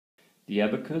The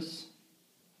abacus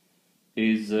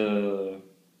is an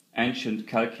ancient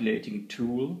calculating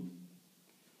tool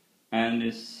and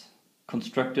is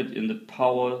constructed in the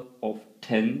power of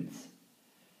tens.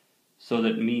 So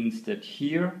that means that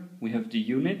here we have the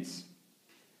units,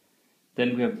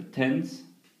 then we have the tens,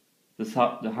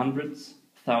 the hundreds,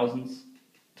 thousands,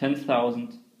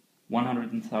 10,000,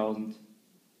 100,000,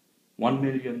 1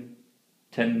 million,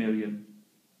 10 million,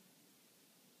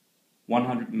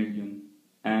 100 million,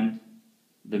 and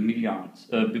the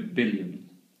billion.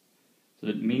 So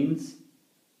that means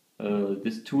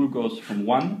this tool goes from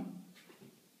 1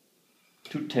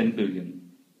 to 10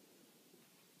 billion.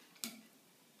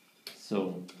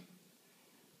 So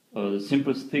the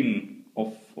simplest thing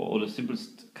or the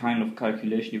simplest kind of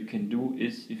calculation you can do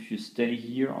is if you stay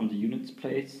here on the units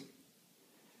place,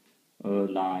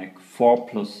 like 4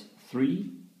 plus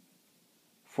 3.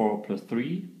 4 plus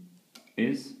 3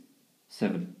 is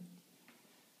 7.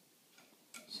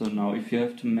 So now if you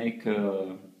have to make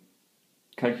a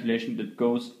calculation that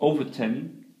goes over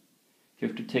 10, you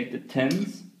have to take the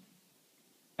tens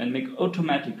and make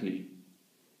automatically,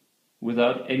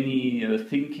 without any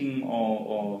thinking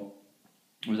or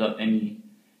without any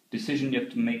decision, you have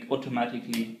to make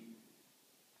automatically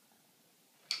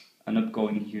an up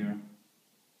going here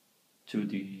to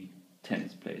the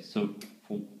tens place. So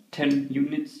for 10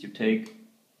 units you take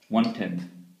 1/10.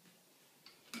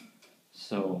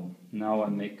 So now I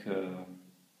make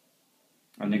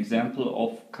an example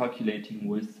of calculating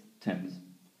with tens.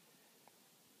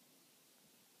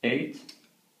 8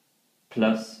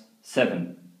 plus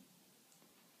 7.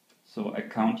 So I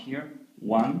count here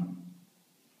 1,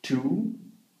 2,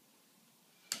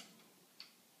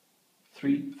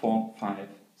 3, 4, 5,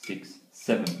 6,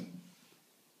 7.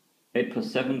 8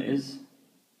 plus 7 is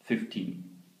 15.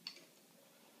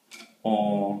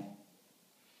 Or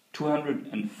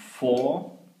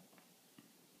 204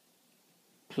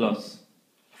 plus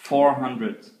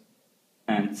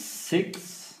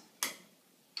 406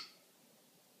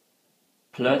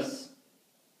 plus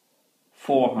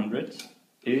 400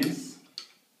 is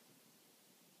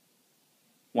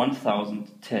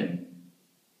 1010.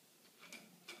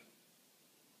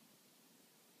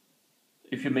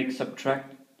 If you make a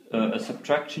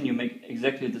subtraction, you make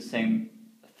exactly the same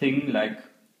thing, like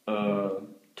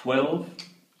 12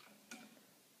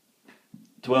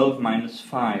 minus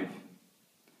 5.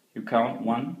 You count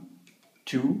 1,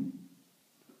 2,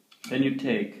 then you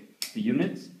take the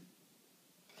units,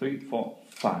 3, 4,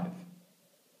 5.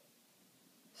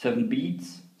 7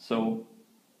 beads, so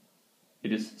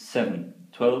it is 7.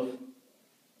 12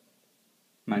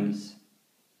 minus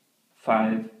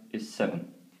 5 is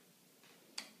 7.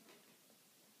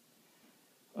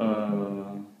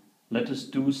 Let us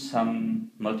do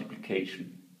some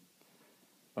multiplication.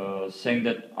 Saying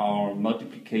that our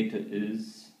multiplicator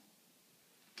is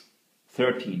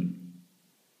 13,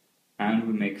 and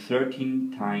we make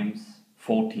 13 times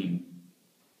 14.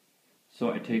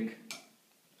 So I take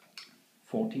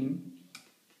 14,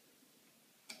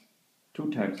 2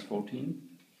 times 14,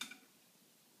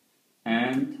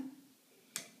 and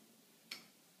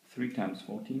 3 times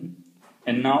 14.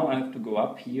 And now I have to go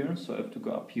up here, so I have to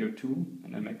go up here too,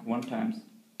 and I make 1 times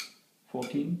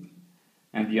 14,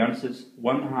 and the answer is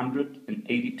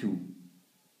 182.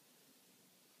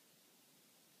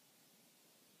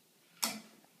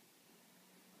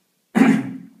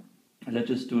 Let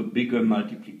us do a bigger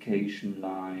multiplication,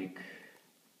 like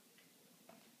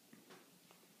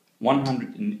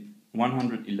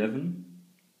 111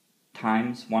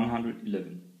 times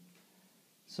 111.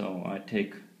 So I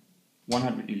take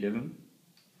 111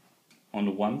 on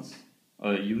the ones,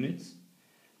 units,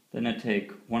 then I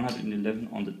take 111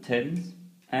 on the tens,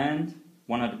 and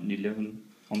 111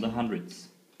 on the hundreds.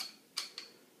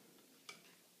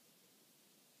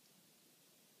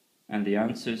 And the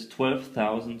answer is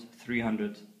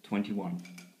 12,321.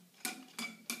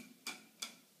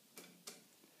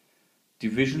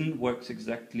 Division works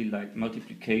exactly like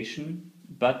multiplication,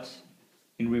 but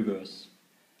in reverse.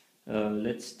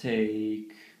 Let's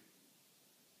take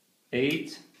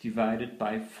 8 divided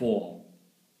by 4.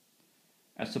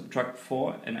 I subtract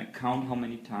 4 and I count how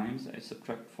many times I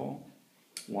subtract 4.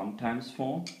 1 times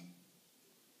 4,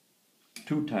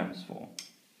 2 times 4.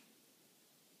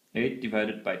 8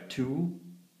 divided by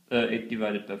 8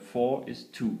 divided by 4 is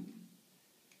 2.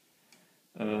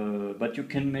 But you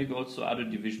can make also other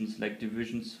divisions, like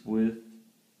divisions with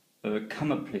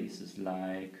comma places,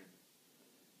 like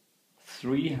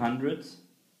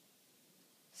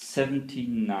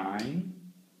 379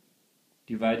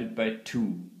 divided by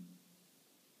 2.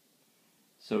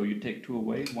 So you take 2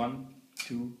 away, 1,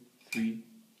 2, 3,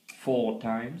 4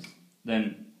 times,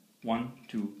 then 1,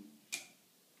 2,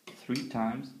 3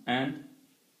 times and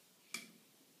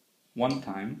 1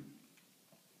 time.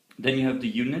 Then you have the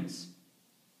units.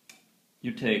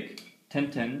 You take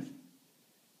 10 tenths.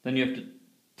 Then you have the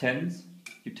tens.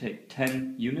 You take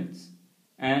 10 units.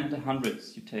 And the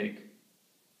hundreds. You take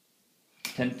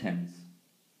 10 tenths.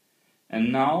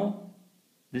 And now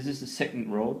this is the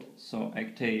second road. So I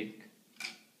take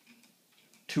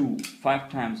 2 5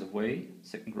 times away.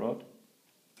 Second road.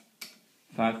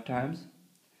 5 times.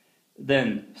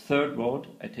 Then third road,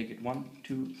 I take it 1,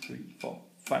 2, 3, 4,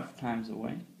 5 times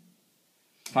away.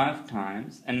 5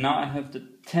 times. And now I have the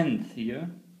 10th here.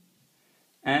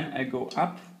 And I go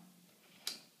up.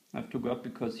 I have to go up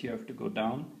because here I have to go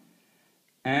down.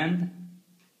 And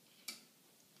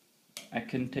I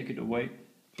can take it away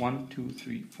 1, 2,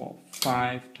 3, 4,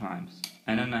 5 times.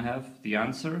 And then I have the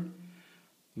answer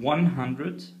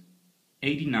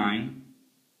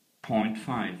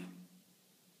 189.5.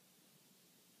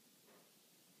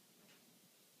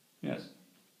 Yes,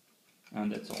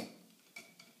 and that's all.